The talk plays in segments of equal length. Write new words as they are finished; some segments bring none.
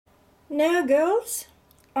Now girls,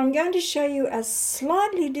 I'm going to show you a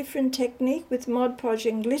slightly different technique with Mod Podge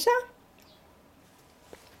and glitter.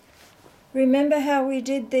 Remember how we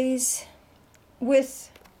did these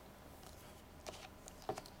with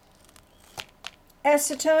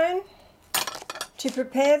acetone to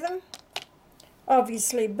prepare them?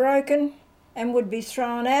 Obviously broken and would be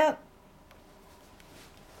thrown out.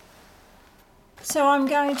 So I'm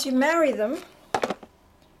going to marry them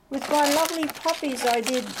with my lovely poppies I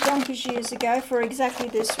did donkey's years ago for exactly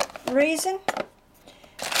this reason.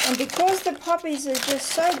 And because the poppies are just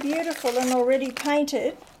so beautiful and already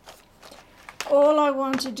painted, all I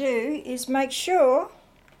want to do is make sure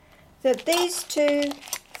that these two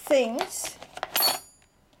things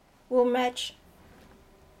will match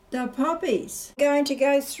the poppies. I'm going to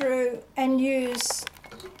go through and use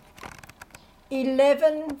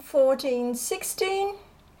 11, 14, 16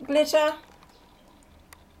 glitter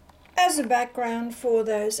as a background for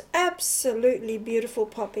those absolutely beautiful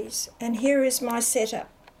poppies. And here is my setup.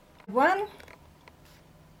 1,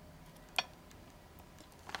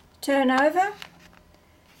 turn over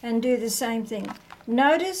and do the same thing.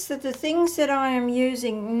 Notice that the things that I am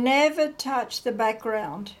using never touch the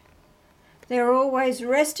background. They're always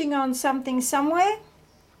resting on something somewhere.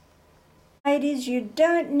 Ladies, you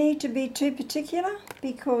don't need to be too particular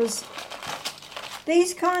because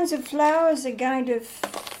these kinds of flowers are going to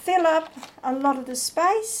fill up a lot of the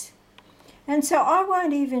space, and so I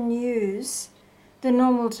won't even use the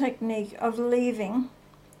normal technique of leaving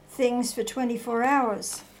things for 24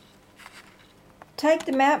 hours. Take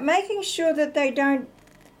them out, making sure that they don't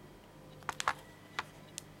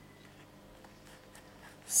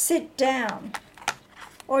sit down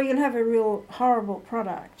or you'll have a real horrible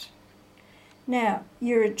product. Now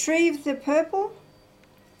you retrieve the purple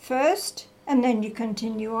first and then you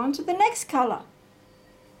continue on to the next colour.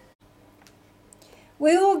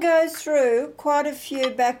 We will go through quite a few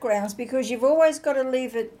backgrounds because you've always got to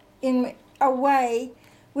leave it in a way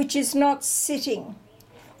which is not sitting,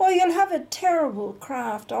 or you'll have a terrible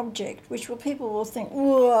craft object which people will think,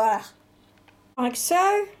 whoa, like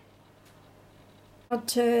so. I'll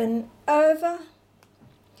turn over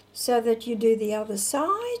so that you do the other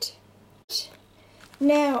side.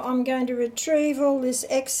 Now I'm going to retrieve all this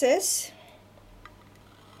excess.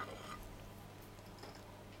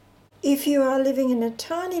 If you are living in a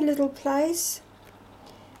tiny little place,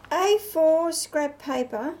 A4 scrap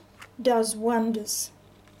paper does wonders.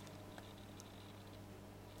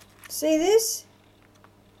 See this?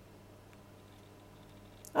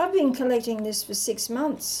 I've been collecting this for 6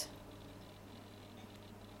 months,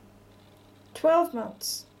 12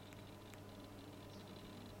 months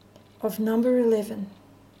of number 11.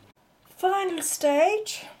 Final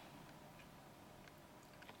stage,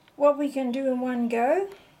 what we can do in one go.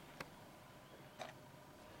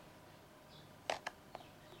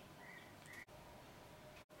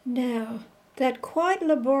 Now, that quite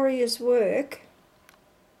laborious work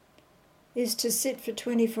is to sit for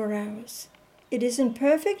 24 hours. It isn't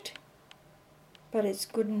perfect, but it's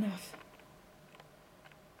good enough.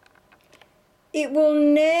 It will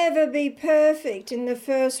never be perfect in the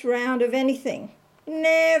first round of anything.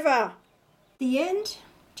 Never. At the end,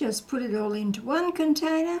 just put it all into one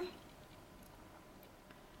container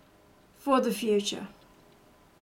for the future.